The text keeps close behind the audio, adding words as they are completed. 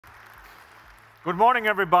Good morning,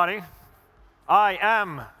 everybody. I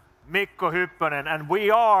am Mikko Hyppönen, and we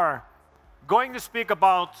are going to speak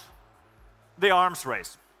about the arms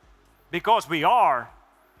race. Because we are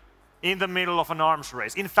in the middle of an arms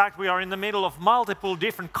race. In fact, we are in the middle of multiple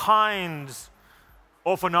different kinds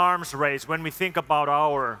of an arms race when we think about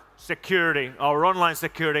our security, our online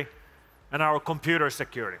security, and our computer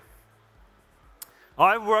security.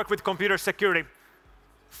 I've worked with computer security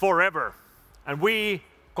forever, and we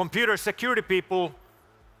computer security people,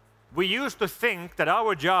 we used to think that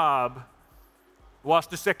our job was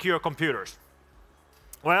to secure computers.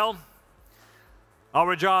 Well,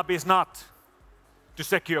 our job is not to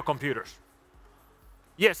secure computers.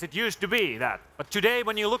 Yes, it used to be that, but today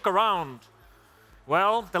when you look around,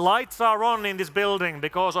 well, the lights are on in this building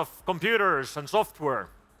because of computers and software.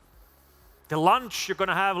 The lunch you're going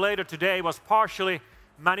to have later today was partially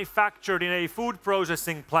manufactured in a food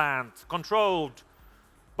processing plant, controlled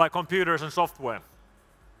by computers and software.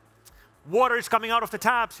 Water is coming out of the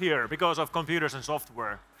taps here because of computers and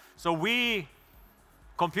software. So we,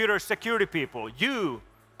 computer security people, you,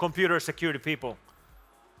 computer security people,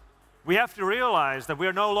 we have to realize that we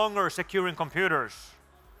are no longer securing computers.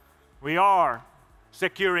 We are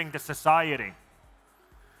securing the society.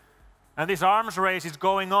 And this arms race is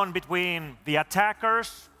going on between the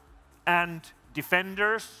attackers and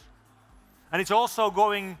defenders. And it's also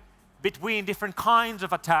going between different kinds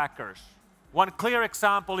of attackers. One clear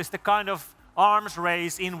example is the kind of arms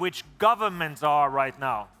race in which governments are right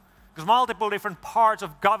now. Because multiple different parts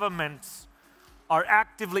of governments are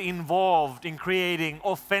actively involved in creating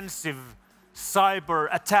offensive cyber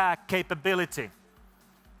attack capability.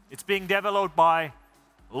 It's being developed by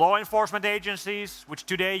law enforcement agencies, which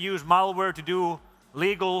today use malware to do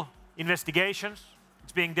legal investigations.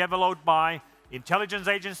 It's being developed by intelligence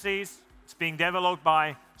agencies. It's being developed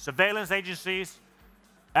by surveillance agencies,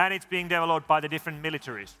 and it's being developed by the different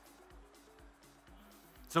militaries.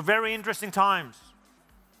 So very interesting times.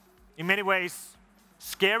 In many ways,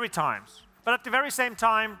 scary times. But at the very same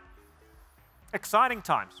time, exciting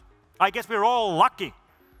times. I guess we're all lucky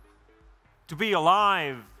to be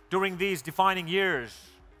alive during these defining years,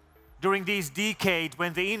 during these decades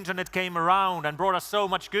when the internet came around and brought us so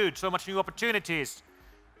much good, so much new opportunities,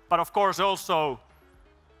 but of course also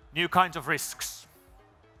new kinds of risks.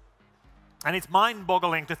 And it's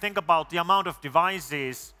mind-boggling to think about the amount of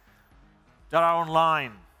devices that are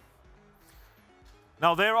online.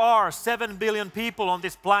 Now there are 7 billion people on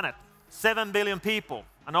this planet, 7 billion people.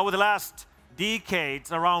 And over the last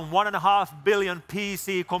decades, around 1.5 billion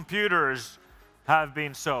PC computers have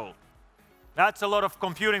been sold. That's a lot of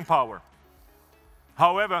computing power.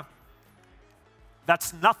 However,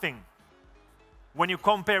 that's nothing when you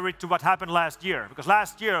compare it to what happened last year. Because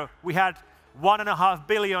last year we had 1.5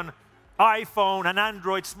 billion iPhone and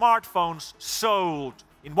Android smartphones sold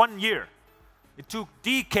in 1 year. It took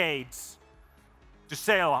decades to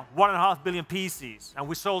sell 1.5 billion PCs, and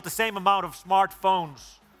we sold the same amount of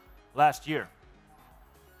smartphones last year.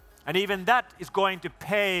 And even that is going to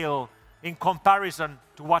pale in comparison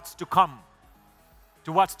to what's to come.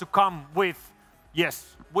 To what's to come with,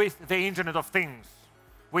 yes, with the Internet of Things,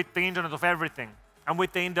 with the Internet of Everything, and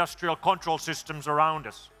with the industrial control systems around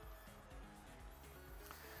us.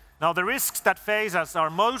 Now, the risks that face us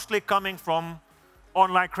are mostly coming from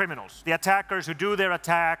online criminals, the attackers who do their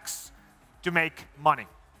attacks to make money.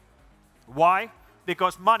 Why?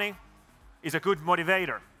 Because money is a good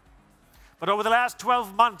motivator. But over the last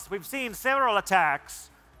 12 months, we've seen several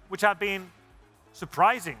attacks which have been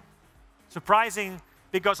surprising. Surprising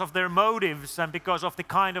because of their motives and because of the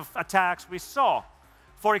kind of attacks we saw.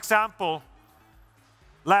 For example,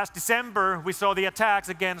 last December, we saw the attacks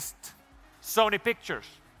against Sony Pictures.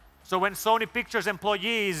 So when Sony Pictures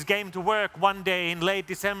employees came to work one day in late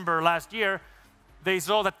December last year, they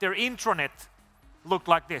saw that their intranet looked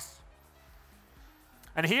like this.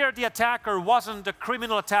 And here the attacker wasn't a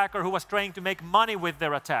criminal attacker who was trying to make money with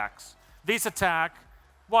their attacks. This attack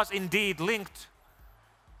was indeed linked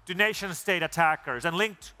to nation-state attackers and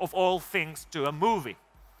linked, of all things, to a movie.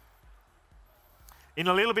 In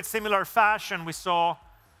a little bit similar fashion, we saw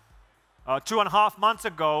 2.5 months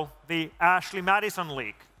ago the Ashley Madison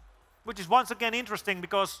leak, which is once again interesting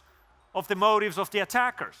because of the motives of the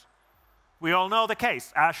attackers. We all know the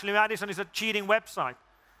case. Ashley Madison is a cheating website.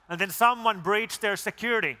 And then someone breached their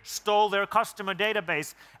security, stole their customer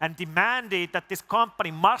database, and demanded that this company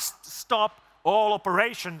must stop all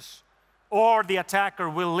operations or the attacker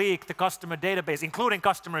will leak the customer database, including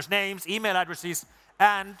customers' names, email addresses,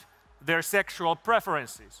 and their sexual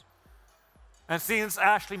preferences. And since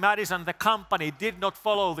Ashley Madison, the company, did not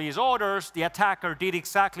follow these orders, the attacker did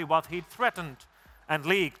exactly what he threatened and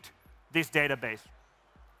leaked this database.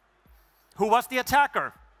 Who was the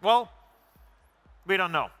attacker? Well, we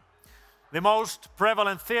don't know. The most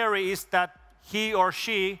prevalent theory is that he or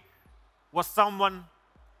she was someone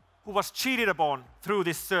who was cheated upon through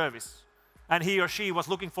this service, and he or she was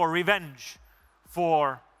looking for revenge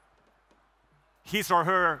for his or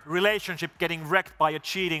her relationship getting wrecked by a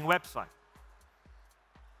cheating website.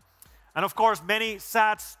 And of course, many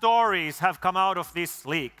sad stories have come out of this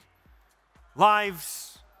leak.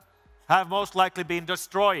 Lives have most likely been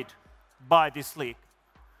destroyed by this leak.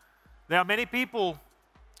 There are many people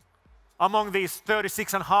among these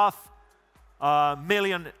 36.5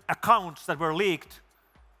 million accounts that were leaked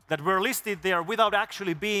that were listed there without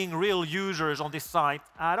actually being real users on this site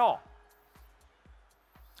at all.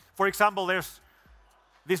 For example, there's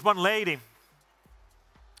this one lady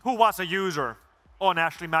who was a user on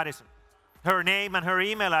Ashley Madison. Her name and her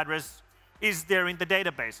email address is there in the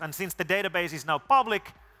database. And since the database is now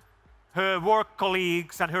public, her work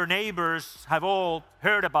colleagues and her neighbors have all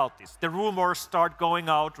heard about this. The rumors start going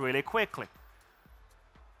out really quickly.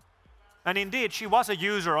 And indeed, she was a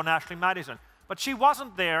user on Ashley Madison, but she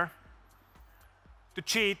wasn't there to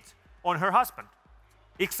cheat on her husband.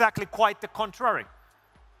 Exactly quite the contrary.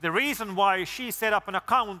 The reason why she set up an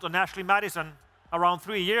account on Ashley Madison around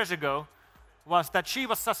 3 years ago was that she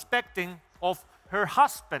was suspecting of her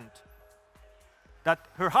husband, that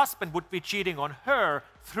her husband would be cheating on her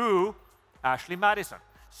through Ashley Madison.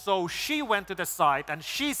 So she went to the site and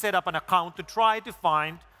she set up an account to try to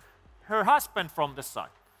find her husband from the site,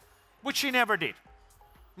 which she never did.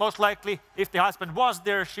 Most likely, if the husband was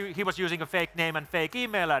there, he was using a fake name and fake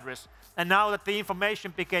email address. And now that the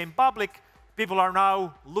information became public, people are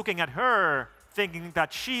now looking at her thinking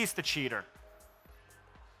that she's the cheater,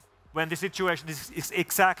 when the situation is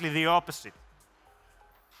exactly the opposite.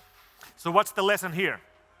 So what's the lesson here?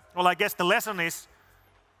 Well, I guess the lesson is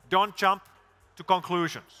don't jump to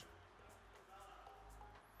conclusions.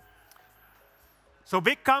 So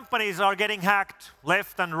big companies are getting hacked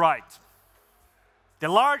left and right. The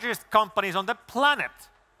largest companies on the planet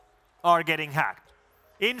are getting hacked.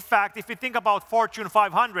 In fact, if you think about Fortune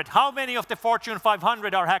 500, how many of the Fortune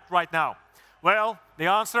 500 are hacked right now? Well, the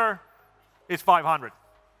answer is 500.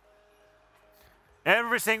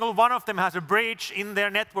 Every single one of them has a breach in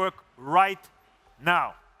their network right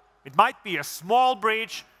now. It might be a small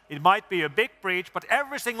breach, it might be a big breach, but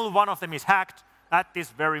every single one of them is hacked at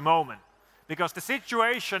this very moment. Because the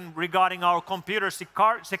situation regarding our computer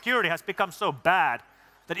security has become so bad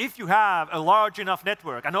that if you have a large enough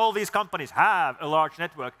network, and all these companies have a large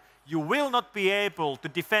network, you will not be able to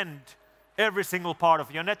defend every single part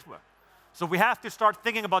of your network. So we have to start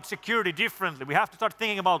thinking about security differently. We have to start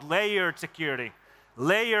thinking about layered security.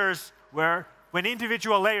 Layers where, when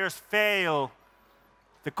individual layers fail,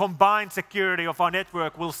 the combined security of our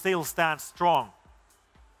network will still stand strong.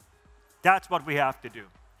 That's what we have to do.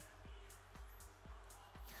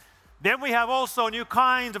 Then we have also new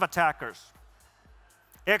kinds of attackers.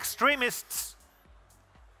 Extremists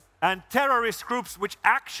and terrorist groups which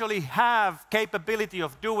actually have capability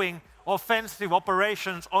of doing offensive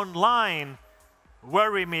operations online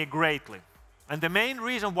worry me greatly. And the main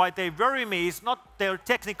reason why they worry me is not their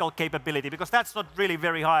technical capability, because that's not really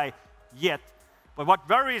very high yet. But what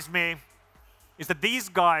worries me is that these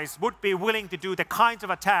guys would be willing to do the kinds of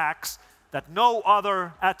attacks that no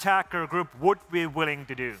other attacker group would be willing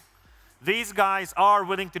to do. These guys are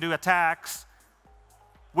willing to do attacks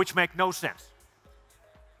which make no sense.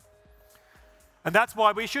 And that's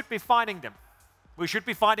why we should be fighting them. We should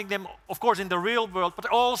be fighting them, of course, in the real world, but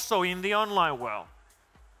also in the online world.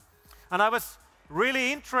 And I was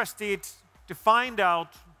really interested to find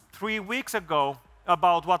out 3 weeks ago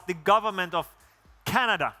about what the government of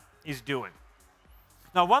Canada is doing.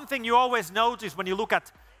 Now, one thing you always notice when you look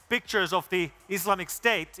at pictures of the Islamic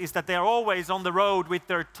State is that they're always on the road with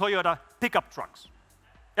their Toyota pickup trucks.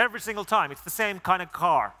 Every single time, it's the same kind of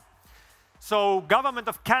car. So, government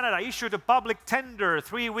of Canada issued a public tender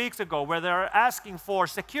 3 weeks ago where they're asking for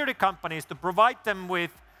security companies to provide them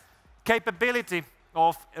with capability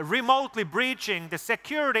of remotely breaching the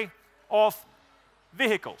security of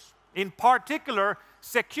vehicles. In particular,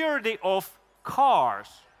 security of cars.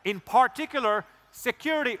 In particular,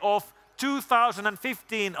 security of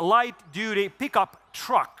 2015 light-duty pickup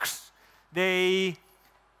trucks. They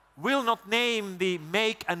will not name the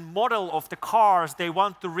make and model of the cars they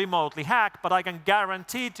want to remotely hack, but I can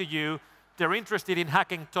guarantee to you they're interested in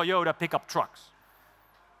hacking Toyota pickup trucks.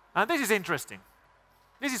 And this is interesting.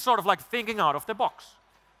 This is sort of like thinking out of the box.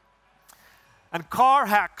 And car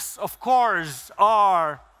hacks, of course,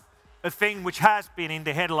 are a thing which has been in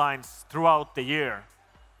the headlines throughout the year.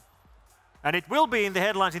 And it will be in the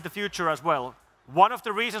headlines in the future as well. One of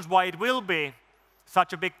the reasons why it will be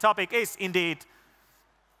such a big topic is indeed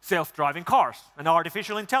self-driving cars and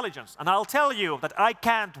artificial intelligence. And I'll tell you that I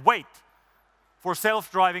can't wait for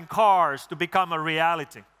self-driving cars to become a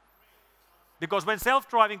reality. Because when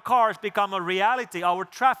self-driving cars become a reality, our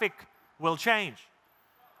traffic will change.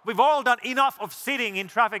 We've all done enough of sitting in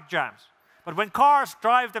traffic jams. But when cars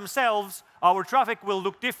drive themselves, our traffic will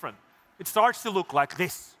look different. It starts to look like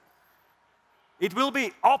this. It will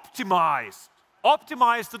be optimized.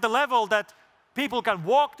 Optimized to the level that people can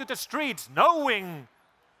walk to the streets knowing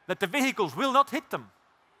that the vehicles will not hit them.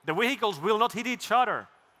 The vehicles will not hit each other.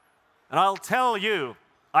 And I'll tell you,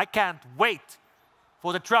 I can't wait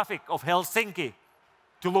for the traffic of Helsinki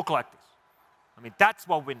to look like this. I mean, that's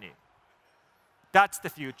what we need. That's the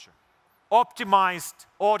future. Optimized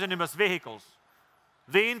autonomous vehicles.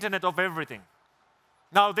 The Internet of everything.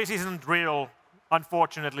 Now, this isn't real,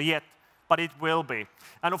 unfortunately, yet, but it will be.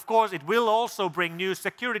 And of course, it will also bring new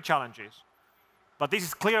security challenges. But this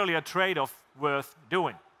is clearly a trade-off worth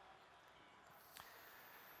doing.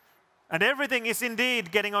 And everything is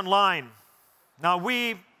indeed getting online. Now,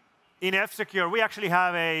 we in F-Secure, we actually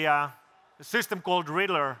have a system called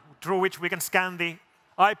Riddler, through which we can scan the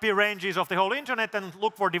IP ranges of the whole internet and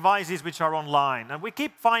look for devices which are online. And we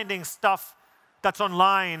keep finding stuff that's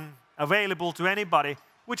online, available to anybody,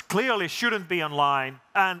 which clearly shouldn't be online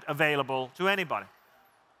and available to anybody.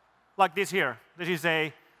 Like this here. This is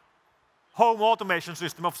a home automation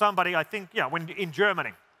system of somebody, I think, in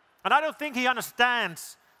Germany. And I don't think he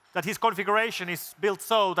understands that his configuration is built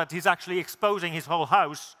so that he's actually exposing his whole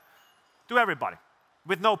house to everybody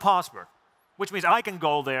with no password, which means I can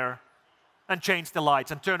go there and change the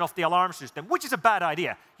lights and turn off the alarm system, which is a bad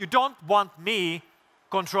idea. You don't want me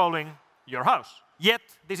controlling your house. Yet,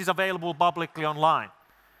 this is available publicly online.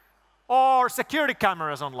 Or security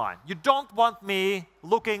cameras online. You don't want me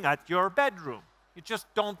looking at your bedroom. You just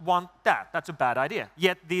don't want that. That's a bad idea.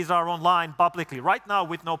 Yet, these are online publicly right now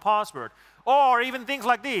with no password. Or even things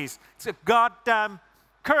like these. It's a goddamn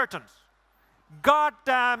curtains.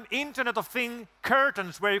 Goddamn Internet of Things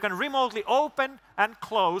curtains where you can remotely open and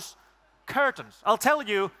close curtains. I'll tell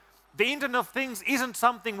you, the Internet of Things isn't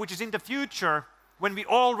something which is in the future when we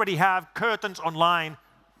already have curtains online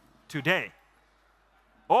today.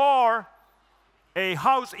 Or a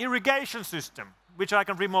house irrigation system, which I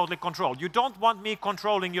can remotely control. You don't want me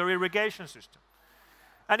controlling your irrigation system.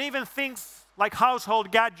 And even things like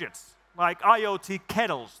household gadgets, like IoT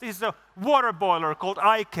kettles. This is a water boiler called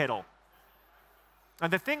iKettle.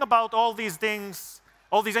 And the thing about all these things,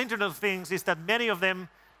 all these Internet of Things, is that many of them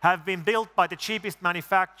have been built by the cheapest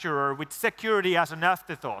manufacturer with security as an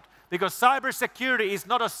afterthought. Because cybersecurity is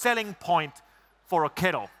not a selling point for a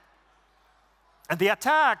kettle. And the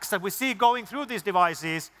attacks that we see going through these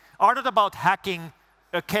devices are not about hacking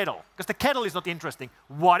a kettle, because the kettle is not interesting.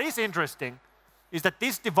 What is interesting is that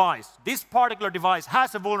this device, this particular device,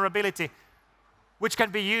 has a vulnerability which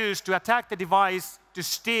can be used to attack the device to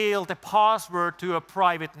steal the password to a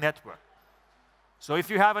private network. So if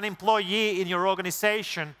you have an employee in your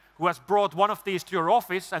organization who has brought one of these to your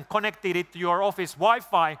office and connected it to your office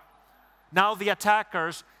Wi-Fi, now the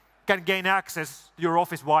attackers can gain access to your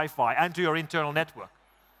office Wi-Fi and to your internal network.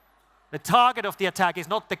 The target of the attack is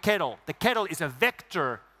not the kettle. The kettle is a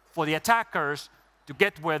vector for the attackers to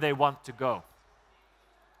get where they want to go.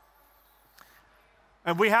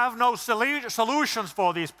 And we have no solutions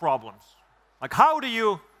for these problems. Like, how do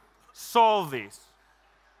you solve these?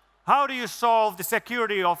 How do you solve the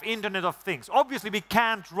security of Internet of Things? Obviously, we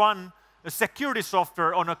can't run a security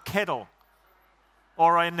software on a kettle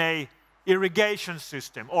or in an irrigation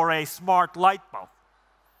system or a smart light bulb.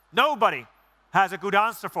 Nobody has a good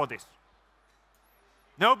answer for this.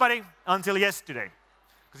 Nobody until yesterday.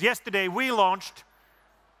 Because yesterday we launched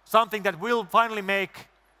something that will finally make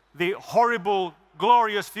the horrible,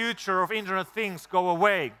 glorious future of Internet of Things go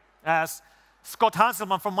away. As Scott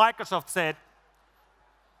Hanselman from Microsoft said,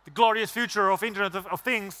 the glorious future of Internet of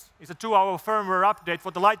Things is a 2-hour firmware update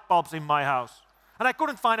for the light bulbs in my house. And I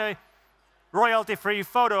couldn't find a royalty-free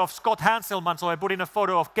photo of Scott Hanselman, so I put in a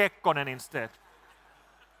photo of Kekkonen instead.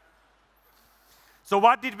 So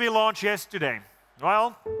what did we launch yesterday?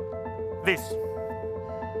 Well, this.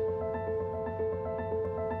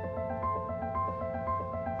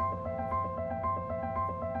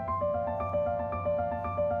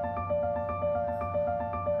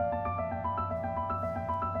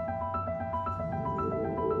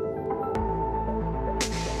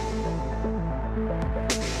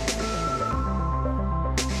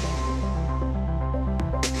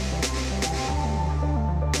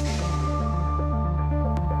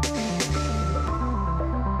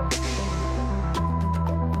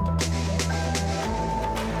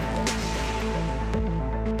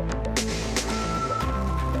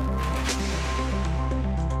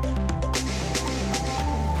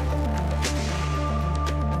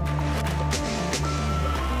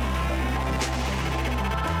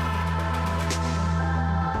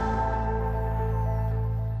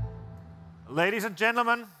 Ladies and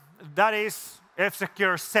gentlemen, that is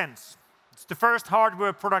F-Secure Sense. It's the first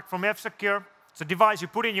hardware product from F-Secure. It's a device you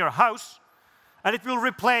put in your house, and it will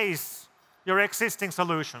replace your existing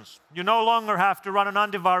solutions. You no longer have to run an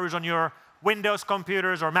antivirus on your Windows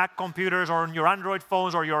computers or Mac computers or on your Android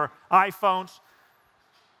phones or your iPhones.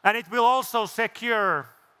 And it will also secure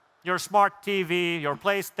your smart TV, your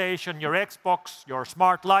PlayStation, your Xbox, your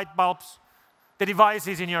smart light bulbs, the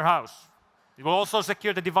devices in your house. It will also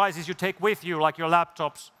secure the devices you take with you, like your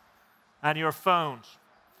laptops and your phones.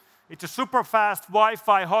 It's a super fast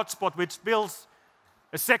Wi-Fi hotspot which builds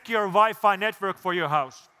a secure Wi-Fi network for your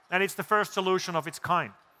house. And it's the first solution of its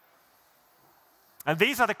kind. And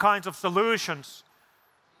these are the kinds of solutions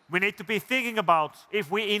we need to be thinking about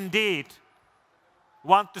if we indeed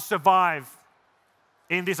want to survive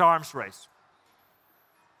in this arms race.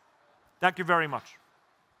 Thank you very much.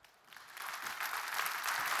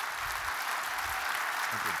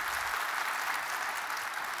 Thank you.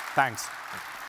 Thanks.